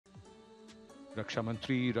रक्षा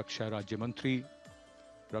मंत्री, रक्षा राज्य मंत्री,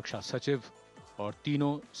 रक्षा सचिव और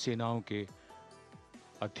तीनों सेनाओं के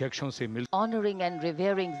अध्यक्षों से मिल honoring and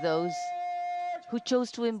revering those who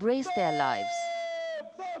chose to embrace their lives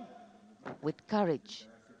with courage,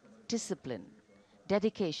 discipline,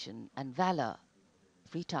 dedication and valor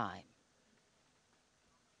every time.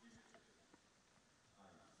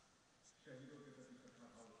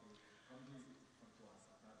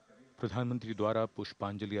 प्रधानमंत्री द्वारा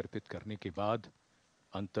पुष्पांजलि अर्पित करने के बाद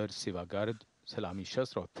अंतर सेवागार्द सलामी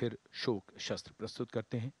शस्त्र और फिर शोक शस्त्र प्रस्तुत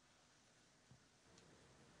करते हैं।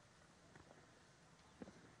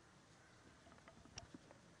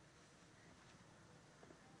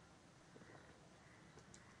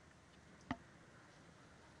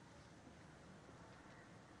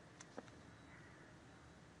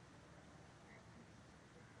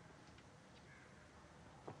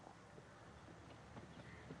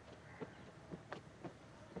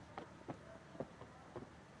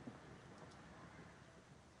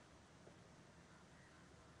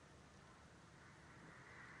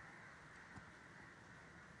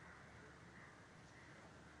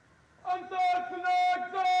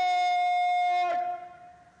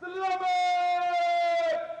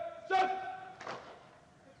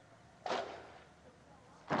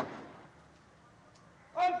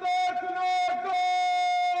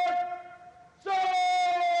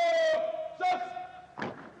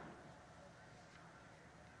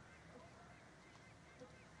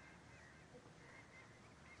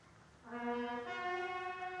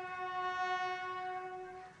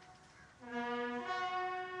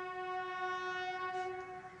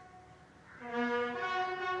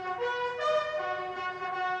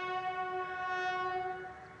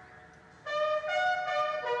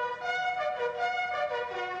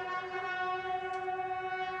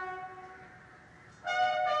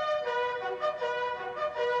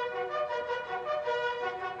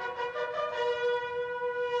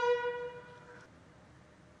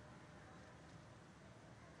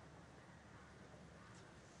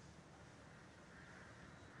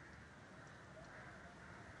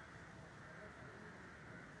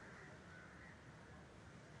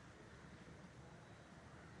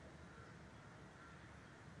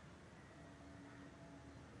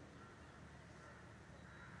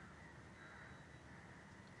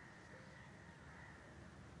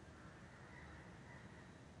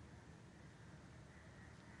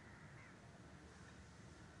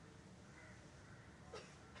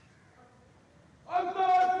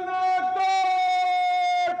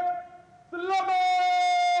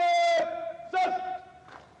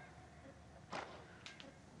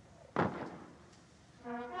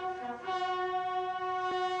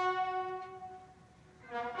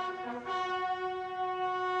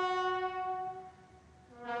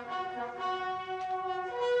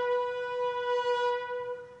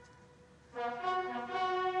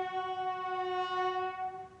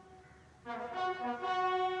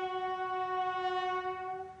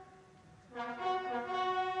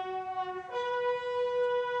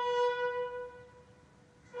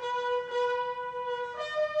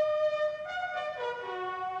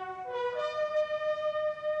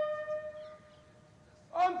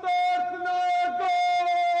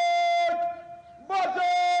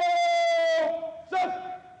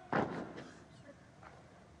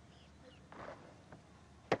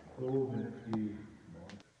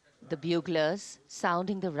 The buglers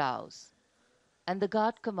sounding the rouse, and the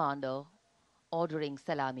guard commander ordering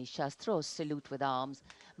Salami Shastros salute with arms,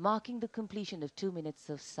 marking the completion of 2 minutes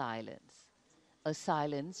of silence. A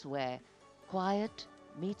silence where quiet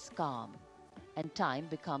meets calm and time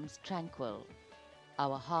becomes tranquil.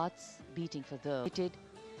 Our hearts beating for the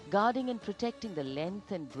guarding and protecting the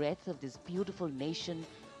length and breadth of this beautiful nation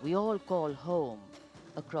we all call home,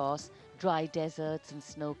 across dry deserts and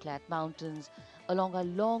snow-clad mountains, along our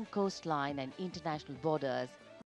long coastline and international borders,